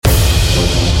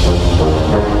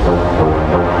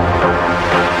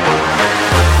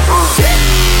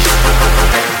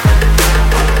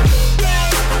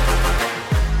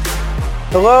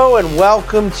Hello and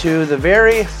welcome to the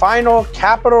very final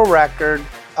Capital Record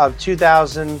of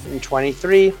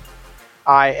 2023.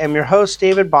 I am your host,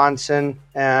 David Bonson,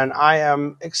 and I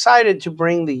am excited to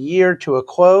bring the year to a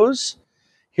close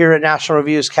here at National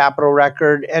Review's Capital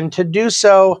Record, and to do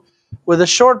so with a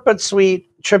short but sweet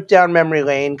trip down memory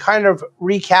lane, kind of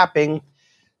recapping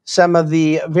some of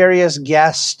the various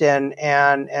guests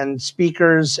and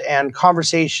speakers and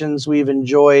conversations we've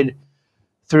enjoyed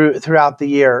throughout the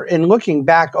year. In looking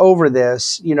back over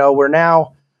this, we're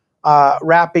now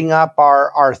wrapping up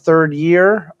our third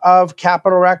year of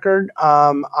Capital Record.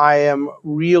 I am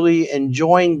really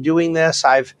enjoying doing this.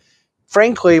 I've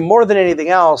frankly, more than anything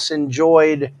else,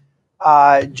 enjoyed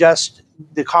just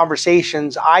the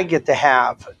conversations I get to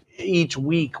have each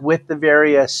week with the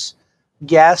various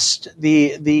guests.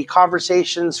 The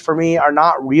conversations for me are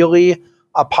not really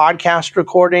a podcast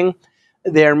recording.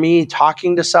 They're me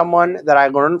talking to someone that I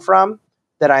learn from,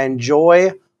 that I enjoy,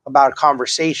 about a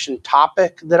conversation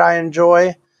topic that I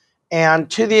enjoy. And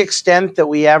to the extent that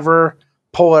we ever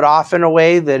pull it off in a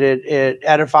way that it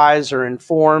edifies or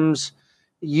informs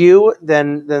you,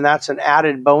 then that's an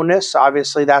added bonus.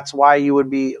 Obviously, that's why you would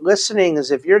be listening,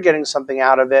 as if you're getting something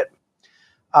out of it.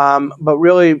 But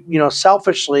really,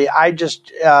 selfishly, I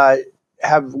just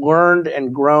have learned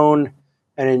and grown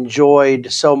and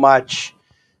enjoyed so much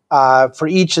for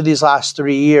each of these last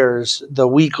 3 years, the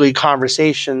weekly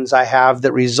conversations I have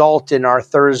that result in our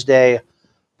Thursday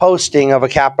posting of a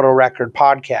Capital Record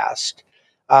podcast.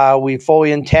 We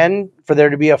fully intend for there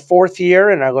to be a fourth year,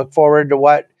 and I look forward to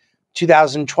what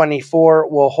 2024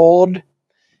 will hold.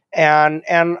 And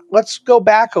let's go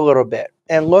back a little bit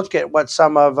and look at what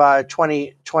some of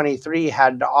 2023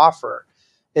 had to offer.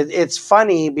 It's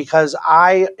funny because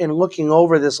in looking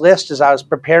over this list as I was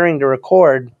preparing to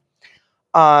record,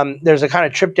 there's a kind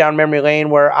of trip down memory lane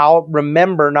where I'll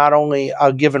remember not only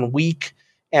a given week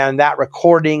and that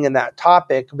recording and that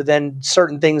topic, but then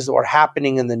certain things that were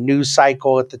happening in the news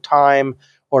cycle at the time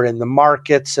or in the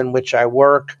markets in which I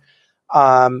work.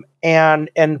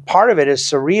 And part of it is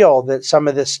surreal that some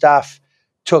of this stuff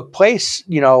took place,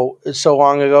 so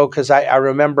long ago, because I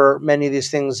remember many of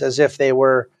these things as if they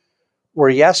were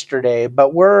yesterday.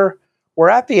 But we're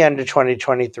at the end of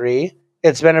 2023.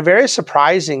 It's been a very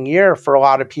surprising year for a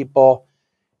lot of people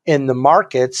in the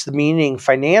markets, meaning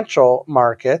financial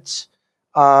markets.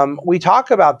 We talk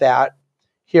about that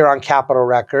here on Capital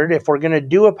Record. If we're going to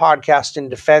do a podcast in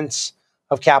defense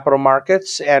of capital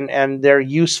markets and their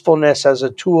usefulness as a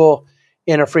tool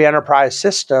in a free enterprise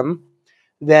system,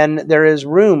 then there is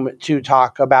room to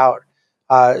talk about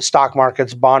stock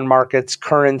markets, bond markets,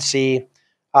 currency,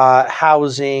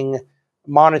 housing,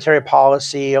 monetary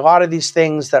policy, a lot of these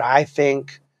things that I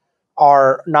think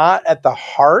are not at the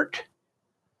heart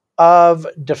of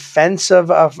defense of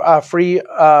a free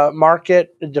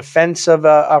market, defense of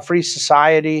a free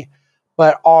society,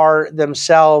 but are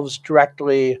themselves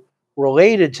directly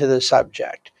related to the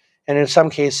subject. And in some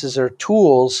cases are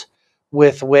tools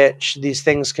with which these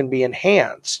things can be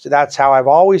enhanced. That's how I've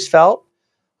always felt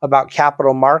about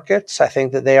capital markets. I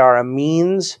think that they are a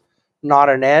means, not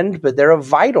an end, but they're a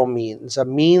vital means, a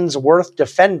means worth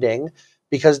defending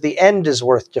because the end is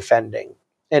worth defending.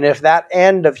 And if that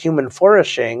end of human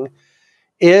flourishing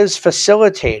is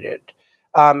facilitated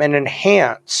and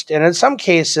enhanced, and in some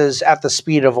cases at the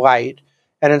speed of light,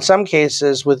 and in some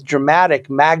cases with dramatic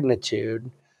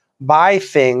magnitude by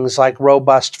things like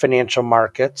robust financial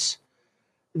markets,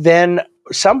 then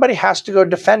somebody has to go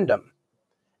defend them.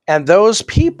 And those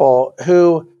people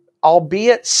who,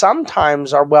 albeit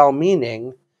sometimes are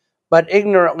well-meaning, but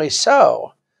ignorantly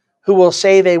so, who will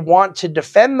say they want to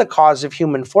defend the cause of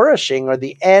human flourishing or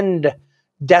the end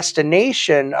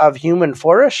destination of human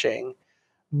flourishing,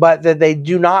 but that they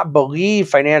do not believe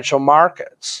financial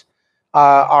markets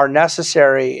are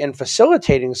necessary in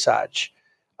facilitating such,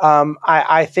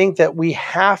 I think that we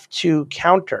have to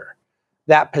counter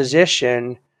that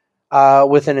position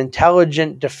with an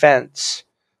intelligent defense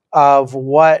of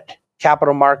what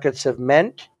capital markets have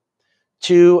meant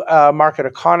to market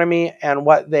economy and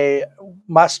what they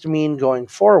must mean going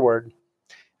forward.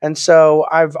 And so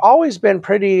I've always been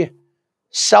pretty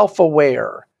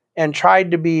self-aware and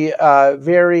tried to be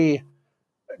very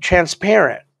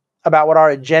transparent about what our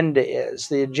agenda is.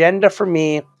 The agenda for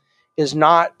me is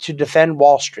not to defend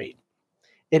Wall Street.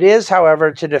 It is,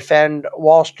 however, to defend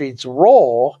Wall Street's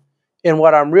role in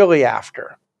what I'm really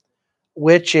after,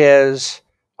 which is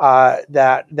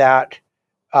that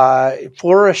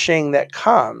flourishing that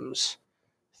comes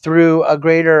through a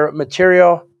greater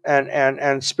material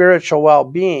and spiritual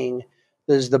well-being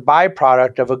is the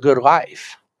byproduct of a good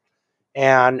life.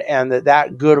 and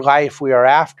that good life we are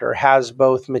after has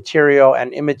both material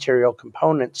and immaterial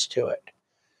components to it.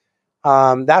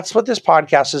 That's what this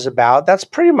podcast is about. That's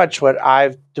pretty much what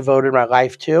I've devoted my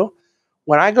life to.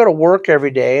 When I go to work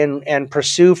every day and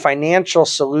pursue financial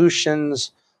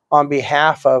solutions on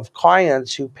behalf of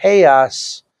clients who pay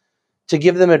us to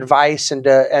give them advice and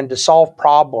to solve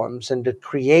problems and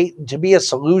to be a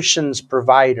solutions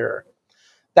provider,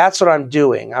 that's what I'm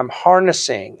doing. I'm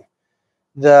harnessing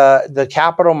the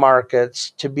capital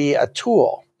markets to be a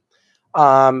tool.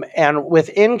 And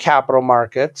within capital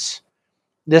markets,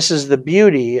 this is the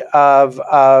beauty of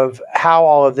how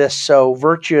all of this so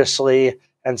virtuously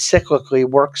and cyclically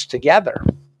works together,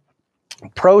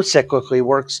 pro-cyclically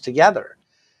works together.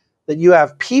 That you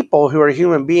have people who are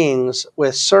human beings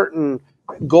with certain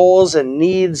goals and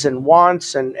needs and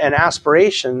wants and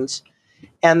aspirations,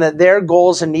 and that their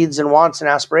goals and needs and wants and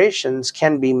aspirations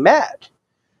can be met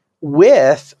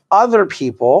with other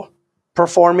people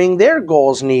performing their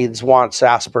goals, needs, wants,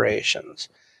 aspirations.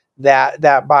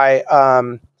 That by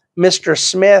Mr.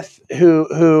 Smith,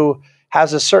 who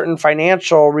has a certain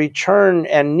financial return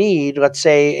and need, let's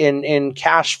say in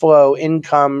cash flow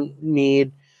income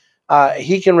need,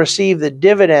 he can receive the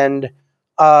dividend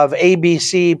of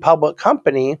ABC Public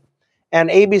Company, and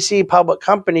ABC Public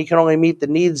Company can only meet the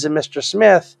needs of Mr.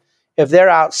 Smith if they're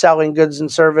out selling goods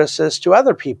and services to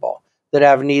other people that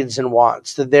have needs and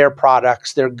wants that their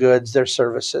products, their goods, their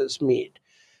services meet.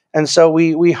 And so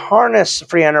we harness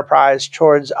free enterprise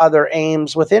towards other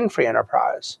aims within free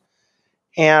enterprise.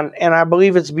 And I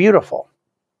believe it's beautiful.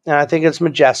 And I think it's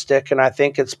majestic. And I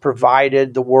think it's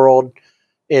provided the world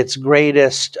its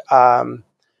greatest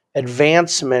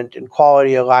advancement in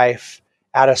quality of life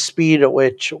at a speed at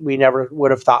which we never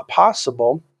would have thought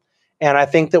possible. And I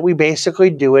think that we basically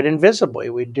do it invisibly.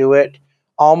 We do it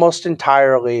almost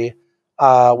entirely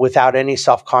without any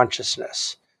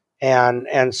self-consciousness.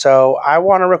 And so I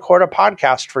want to record a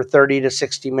podcast for 30 to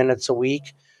 60 minutes a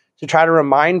week to try to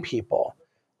remind people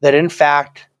that, in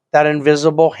fact, that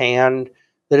invisible hand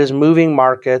that is moving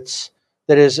markets,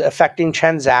 that is affecting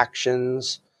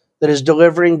transactions, that is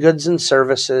delivering goods and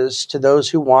services to those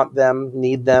who want them,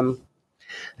 need them,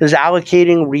 that is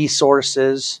allocating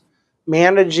resources,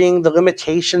 managing the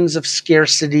limitations of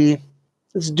scarcity.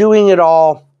 It's doing it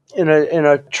all in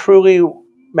a truly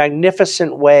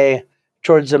magnificent way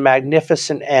towards a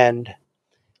magnificent end,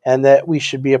 and that we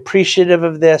should be appreciative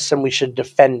of this and we should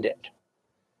defend it.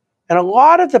 And a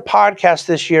lot of the podcast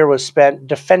this year was spent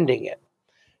defending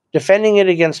it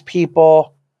against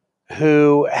people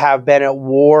who have been at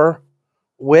war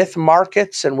with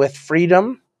markets and with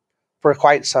freedom for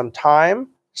quite some time.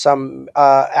 Some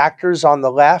actors on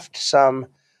the left, some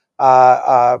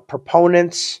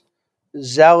proponents,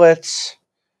 zealots,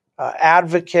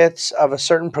 advocates of a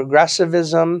certain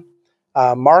progressivism,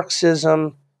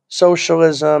 Marxism,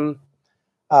 socialism,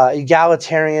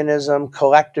 egalitarianism,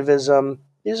 collectivism.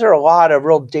 These are a lot of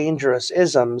real dangerous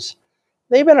isms.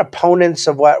 They've been opponents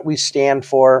of what we stand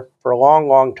for a long,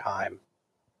 long time.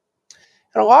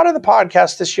 And a lot of the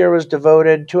podcast this year was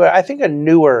devoted to, I think, a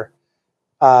newer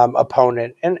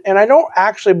opponent. And I don't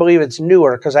actually believe it's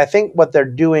newer, because I think what they're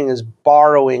doing is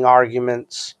borrowing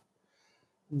arguments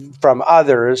from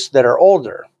others that are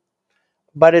older.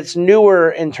 But it's newer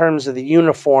in terms of the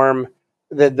uniform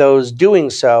that those doing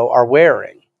so are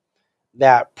wearing,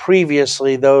 that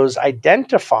previously those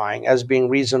identifying as being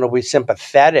reasonably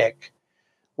sympathetic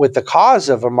with the cause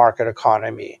of a market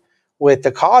economy, with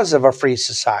the cause of a free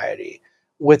society,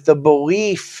 with the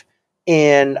belief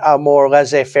in a more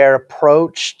laissez-faire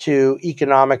approach to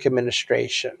economic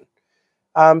administration.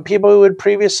 People who would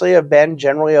previously have been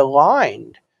generally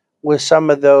aligned with some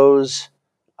of those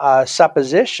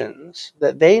suppositions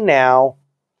that they now,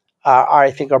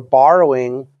 I think, are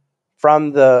borrowing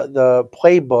from the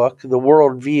playbook, the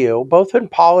worldview, both in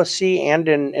policy and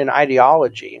in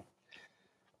ideology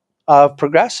of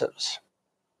progressives.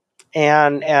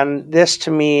 And this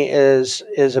to me is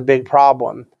a big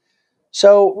problem.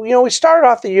 So, we started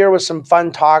off the year with some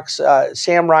fun talks.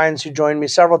 Sam Rhines, who joined me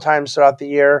several times throughout the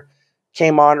year,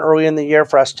 came on early in the year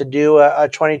for us to do a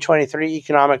 2023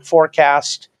 economic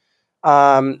forecast.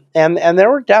 And there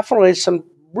were definitely some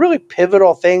really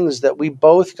pivotal things that we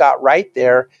both got right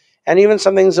there, and even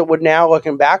some things that would now,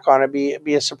 looking back on it,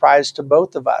 be a surprise to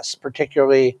both of us,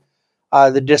 particularly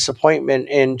the disappointment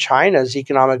in China's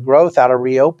economic growth out of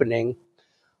reopening.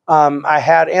 I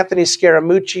had Anthony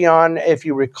Scaramucci on. If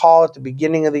you recall, at the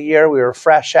beginning of the year, we were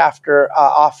fresh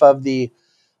off of the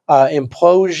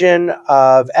implosion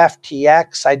of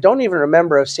FTX. I don't even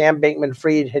remember if Sam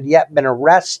Bankman-Fried had yet been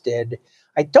arrested.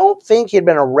 I don't think he had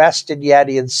been arrested yet.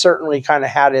 He had certainly kind of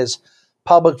had his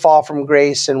public fall from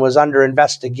grace and was under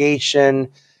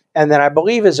investigation. And then I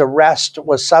believe his arrest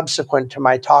was subsequent to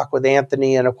my talk with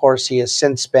Anthony. And of course, he has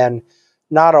since been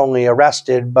not only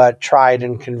arrested, but tried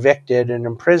and convicted and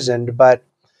imprisoned. But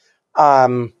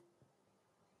going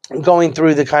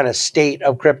through the kind of state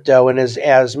of crypto, and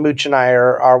as Mooch and I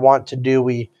are wont to do,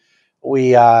 we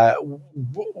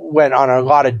went on a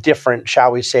lot of different,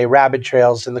 shall we say, rabbit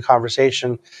trails in the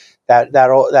conversation.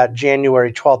 That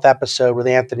January 12th episode with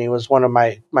Anthony was one of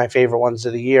my favorite ones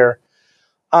of the year.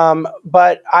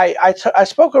 But I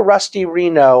spoke with Rusty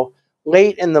Reno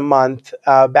late in the month,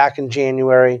 back in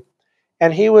January,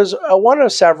 and he was one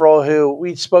of several who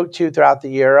we spoke to throughout the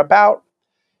year about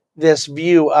this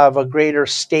view of a greater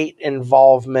state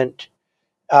involvement,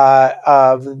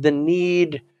 of the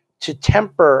need to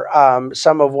temper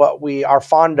some of what we are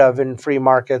fond of in free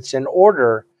markets in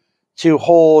order to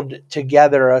hold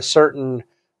together a certain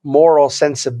moral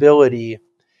sensibility.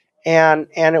 And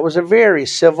it was a very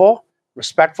civil,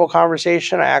 respectful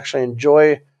conversation. I actually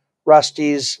enjoy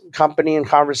Rusty's company and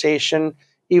conversation,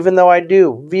 even though I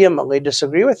do vehemently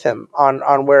disagree with him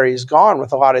on where he's gone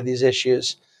with a lot of these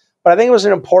issues. But I think it was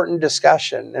an important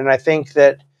discussion. And I think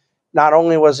that not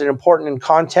only was it important in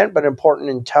content, but important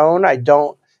in tone. I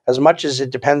don't, as much as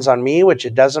it depends on me, which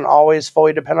it doesn't always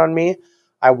fully depend on me,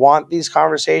 I want these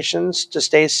conversations to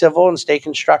stay civil and stay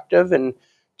constructive. And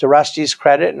to Rusty's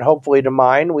credit, and hopefully to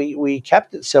mine, we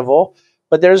kept it civil.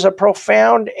 But there's a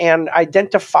profound and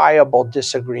identifiable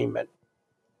disagreement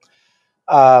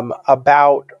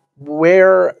about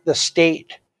where the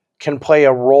state can play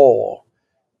a role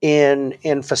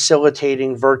in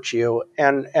facilitating virtue,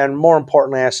 and more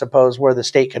importantly, I suppose, where the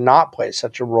state cannot play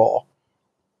such a role.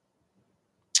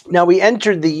 Now, we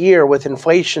entered the year with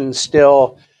inflation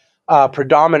still a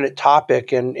predominant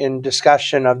topic in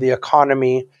discussion of the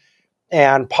economy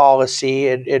and policy.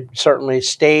 It certainly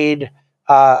stayed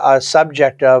a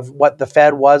subject of what the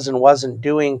Fed was and wasn't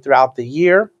doing throughout the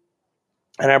year.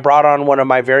 And I brought on one of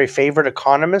my very favorite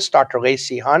economists, Dr.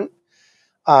 Lacey Hunt,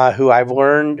 who I've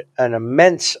learned an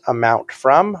immense amount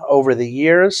from over the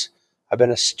years. I've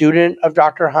been a student of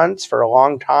Dr. Hunt's for a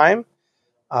long time.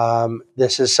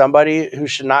 This is somebody who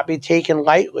should not be taken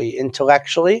lightly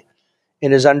intellectually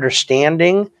in his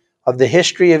understanding of the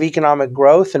history of economic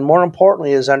growth, and more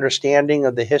importantly, his understanding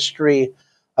of the history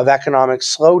of economic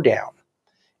slowdown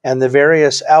and the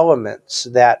various elements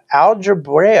that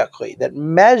algebraically, that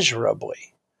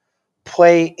measurably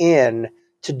play in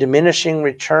to diminishing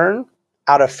return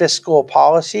out of fiscal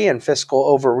policy and fiscal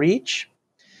overreach,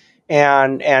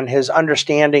 and his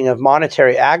understanding of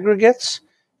monetary aggregates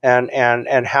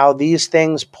and how these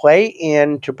things play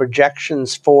into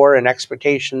projections for and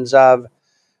expectations of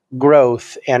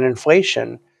growth and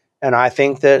inflation. And I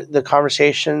think that the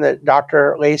conversation that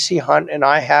Dr. Lacey Hunt and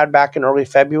I had back in early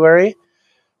February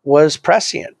was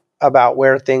prescient about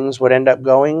where things would end up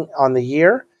going on the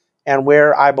year, and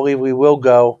where I believe we will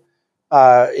go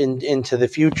into the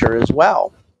future as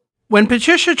well. When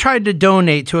Patricia tried to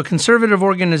donate to a conservative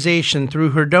organization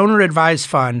through her donor-advised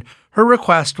fund, her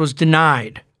request was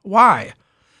denied. Why?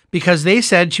 Because they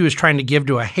said she was trying to give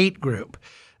to a hate group.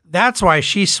 That's why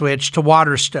she switched to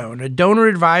Waterstone, a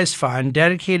donor-advised fund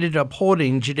dedicated to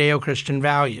upholding Judeo-Christian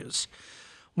values.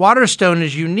 Waterstone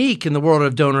is unique in the world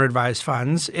of donor-advised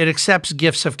funds. It accepts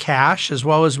gifts of cash as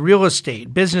well as real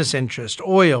estate, business interest,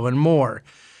 oil, and more.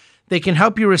 They can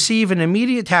help you receive an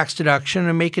immediate tax deduction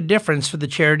and make a difference for the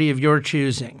charity of your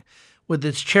choosing. With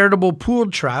its charitable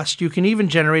pooled trust, you can even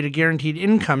generate a guaranteed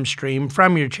income stream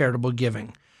from your charitable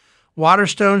giving.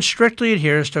 Waterstone strictly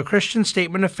adheres to a Christian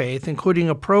statement of faith, including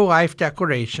a pro-life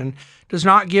declaration, does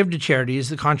not give to charities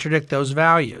that contradict those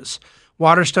values.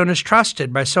 Waterstone is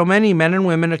trusted by so many men and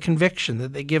women of conviction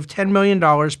that they give $10 million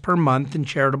per month in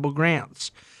charitable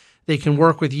grants. They can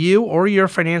work with you or your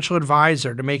financial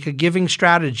advisor to make a giving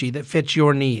strategy that fits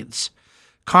your needs.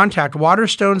 Contact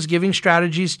Waterstone's Giving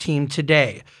Strategies team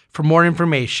today for more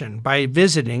information by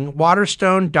visiting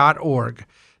waterstone.org.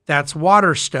 That's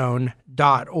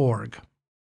waterstone.org.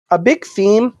 A big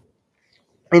theme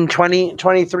in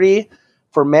 2023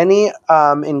 for many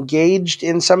engaged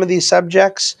in some of these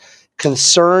subjects,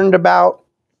 concerned about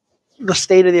the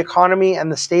state of the economy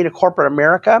and the state of corporate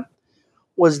America,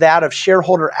 was that of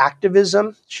shareholder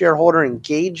activism, shareholder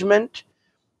engagement,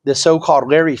 the so-called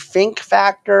Larry Fink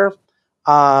factor,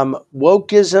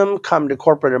 wokeism come to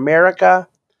corporate America.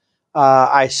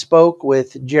 I spoke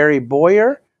with Jerry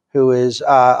Boyer, who is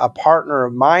a partner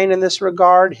of mine in this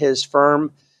regard. His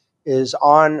firm is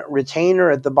on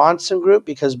retainer at the Bahnsen Group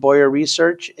because Boyer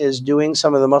Research is doing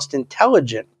some of the most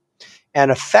intelligent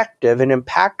and effective and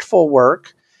impactful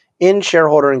work in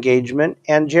shareholder engagement.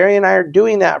 And Jerry and I are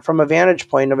doing that from a vantage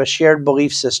point of a shared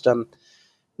belief system,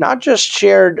 not just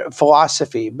shared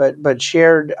philosophy, but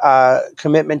shared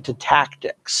commitment to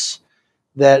tactics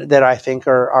that I think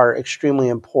are extremely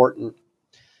important.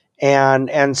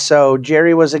 And so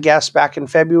Jerry was a guest back in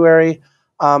February.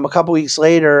 A couple weeks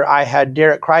later, I had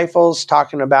Derek Kreifels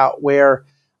talking about where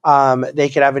they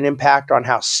could have an impact on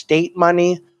how state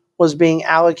money was being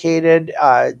allocated,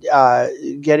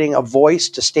 getting a voice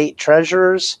to state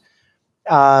treasurers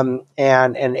and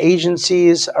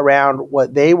agencies around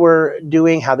what they were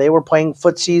doing, how they were playing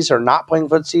footsies or not playing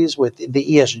footsies with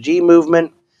the ESG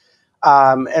movement.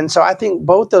 And so I think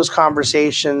both those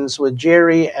conversations with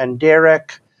Jerry and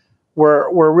Derek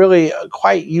were really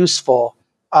quite useful.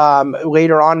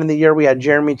 Later on in the year, we had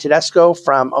Jeremy Tedesco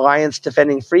from Alliance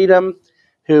Defending Freedom,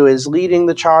 who is leading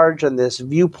the charge on this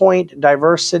viewpoint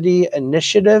diversity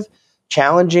initiative,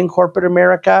 challenging corporate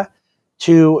America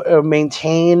to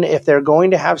maintain, if they're going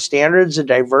to have standards of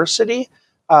diversity,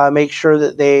 make sure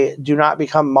that they do not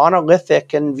become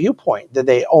monolithic in viewpoint, that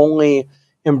they only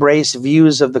embrace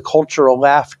views of the cultural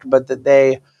left, but that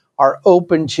they are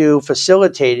open to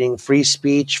facilitating free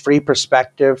speech, free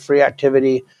perspective, free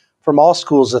activity from all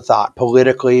schools of thought,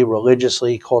 politically,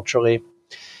 religiously, culturally.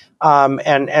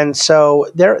 And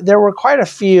so there were quite a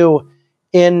few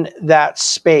in that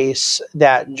space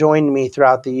that joined me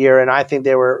throughout the year, and I think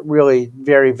they were really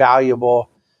very valuable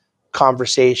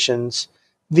conversations.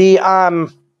 The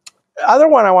other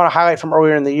one I want to highlight from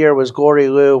earlier in the year was Glory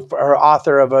Liu, her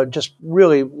author of a just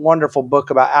really wonderful book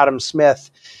about Adam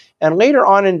Smith. And later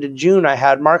on into June, I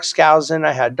had Mark Skousen,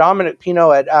 I had Dominic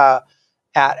Pino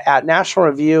at National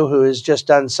Review, who has just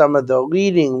done some of the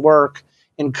leading work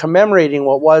in commemorating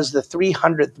what was the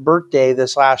 300th birthday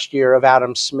this last year of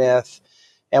Adam Smith.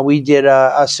 And we did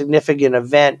a significant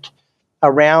event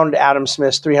around Adam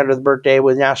Smith's 300th birthday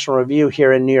with National Review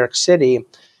here in New York City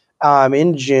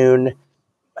in June.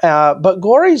 But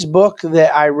Glory's book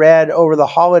that I read over the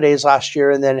holidays last year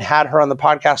and then had her on the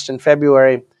podcast in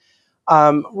February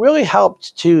really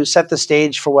helped to set the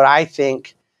stage for what I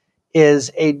think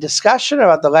is a discussion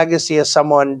about the legacy of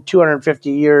someone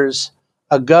 250 years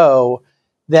ago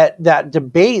that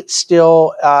debate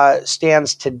still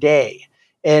stands today.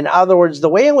 In other words, the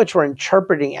way in which we're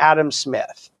interpreting Adam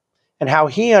Smith and how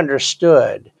he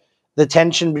understood the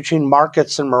tension between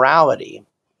markets and morality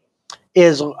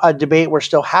is a debate we're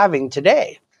still having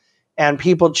today. And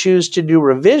people choose to do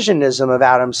revisionism of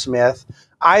Adam Smith,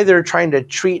 either trying to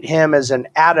treat him as an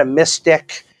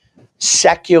atomistic,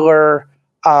 secular,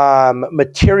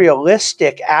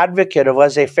 materialistic advocate of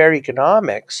laissez-faire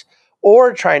economics,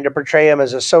 or trying to portray him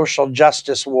as a social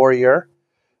justice warrior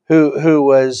who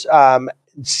was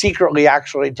secretly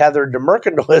actually tethered to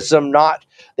mercantilism, not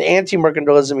the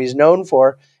anti-mercantilism he's known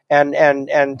for,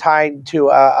 and tied to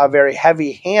a very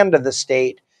heavy hand of the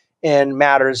state in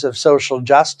matters of social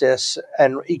justice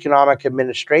and economic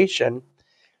administration.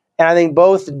 And I think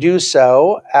both do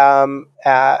so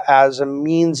as a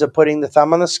means of putting the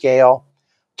thumb on the scale,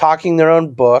 talking their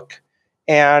own book,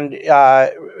 and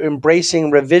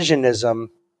embracing revisionism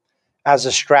as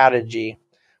a strategy.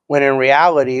 When in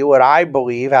reality, what I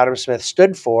believe Adam Smith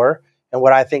stood for, and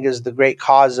what I think is the great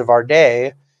cause of our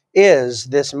day, is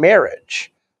this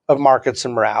marriage of markets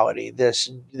and morality,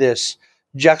 this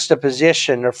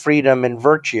juxtaposition of freedom and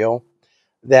virtue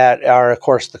that are, of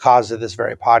course, the cause of this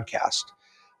very podcast.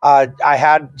 I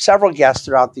had several guests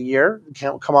throughout the year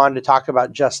come on to talk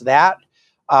about just that.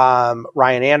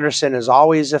 Ryan Anderson is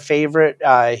always a favorite.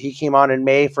 He came on in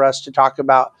May for us to talk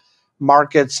about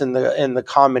markets and the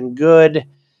common good.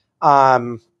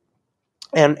 And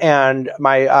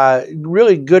my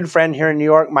really good friend here in New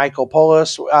York, Michael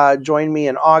Polis, joined me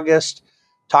in August,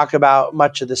 talk about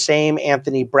much of the same.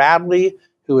 Anthony Bradley,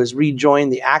 who has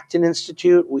rejoined the Acton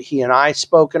Institute, he and I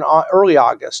spoke in early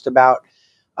August about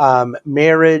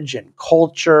marriage and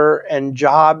culture and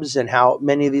jobs and how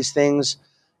many of these things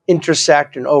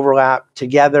intersect and overlap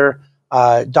together.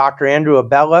 Dr. Andrew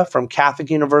Abella from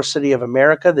Catholic University of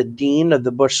America, the dean of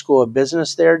the Bush School of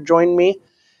Business there, joined me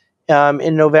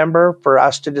in November for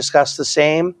us to discuss the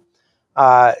same.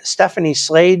 Stephanie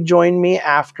Slade joined me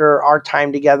after our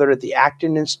time together at the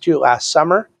Acton Institute last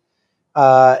summer.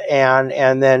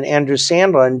 And then Andrew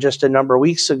Sandlin just a number of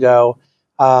weeks ago,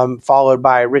 followed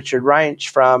by Richard Reinsch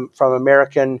from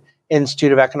American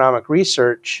Institute of Economic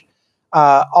Research.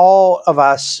 All of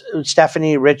us,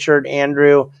 Stephanie, Richard,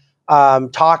 Andrew,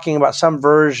 talking about some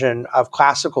version of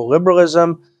classical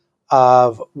liberalism,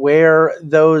 of where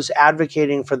those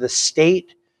advocating for the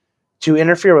state to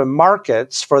interfere with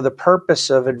markets for the purpose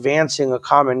of advancing a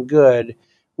common good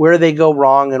where they go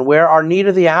wrong, and where our need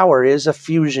of the hour is a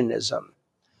fusionism,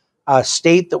 a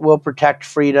state that will protect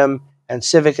freedom and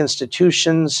civic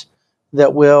institutions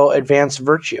that will advance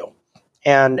virtue.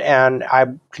 And I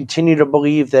continue to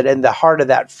believe that in the heart of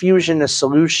that fusionist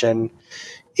solution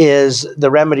is the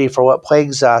remedy for what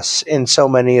plagues us in so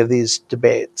many of these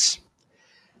debates.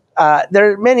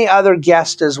 There are many other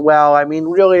guests as well. I mean,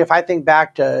 really, if I think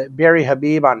back to Barry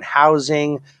Habib on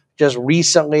housing, just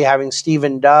recently having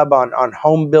Stephen Dubb on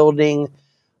home building.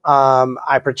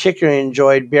 I particularly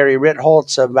enjoyed Barry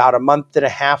Ritholtz about a month and a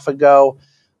half ago,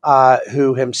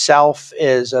 who himself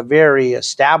is a very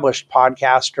established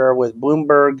podcaster with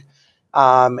Bloomberg,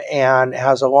 and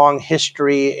has a long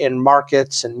history in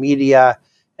markets and media.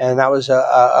 And that was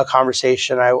a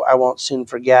conversation I won't soon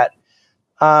forget.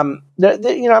 I'm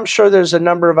sure there's a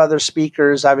number of other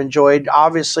speakers I've enjoyed.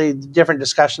 Obviously, different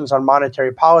discussions on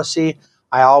monetary policy.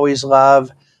 I always love.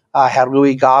 Had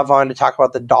Louis Gov on to talk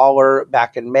about the dollar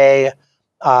back in May.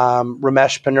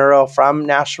 Ramesh Panuro from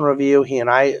National Review. He and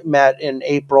I met in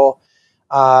April,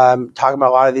 talking about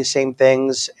a lot of these same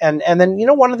things. And then,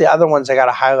 one of the other ones I got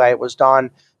to highlight was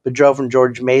Don Bedreau from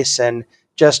George Mason,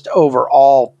 just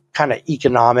overall kind of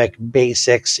economic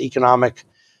basics, economic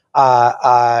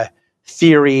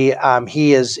theory.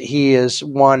 He is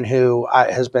one who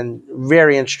has been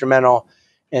very instrumental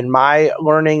in my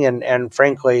learning, and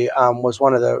frankly, was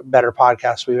one of the better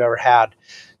podcasts we've ever had.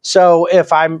 So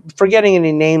if I'm forgetting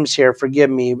any names here, forgive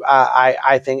me.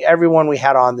 I think everyone we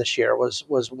had on this year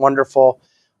was wonderful.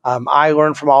 I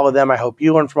learned from all of them. I hope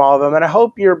you learned from all of them, and I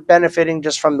hope you're benefiting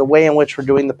just from the way in which we're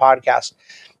doing the podcast.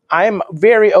 I'm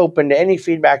very open to any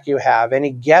feedback you have,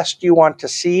 any guest you want to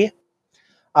see,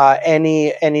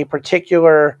 any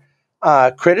particular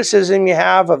criticism you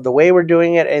have of the way we're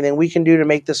doing it, anything we can do to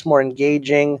make this more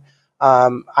engaging.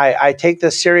 I take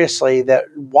this seriously, that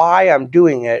why I'm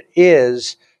doing it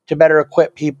is to better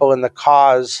equip people in the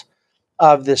cause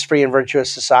of this free and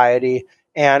virtuous society.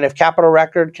 And if Capitol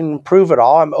Record can improve it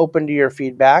all, I'm open to your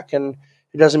feedback. And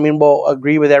it doesn't mean we'll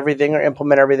agree with everything or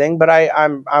implement everything, but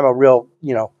I'm a real,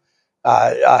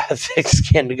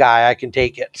 thick-skinned guy. I can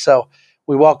take it. So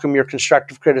we welcome your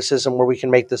constructive criticism where we can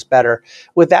make this better.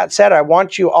 With that said, I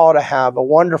want you all to have a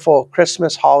wonderful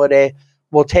Christmas holiday.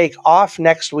 We'll take off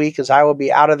next week as I will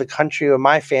be out of the country with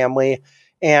my family,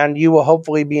 and you will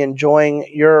hopefully be enjoying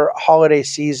your holiday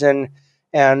season,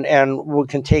 and we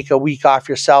can take a week off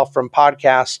yourself from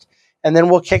podcast, and then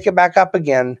we'll kick it back up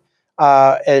again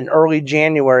in early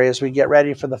January as we get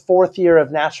ready for the 4th year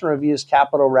of National Review's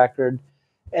Capitol Record,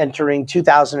 entering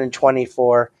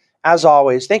 2024. As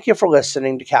always, thank you for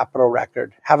listening to Capitol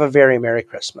Record. Have a very Merry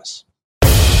Christmas.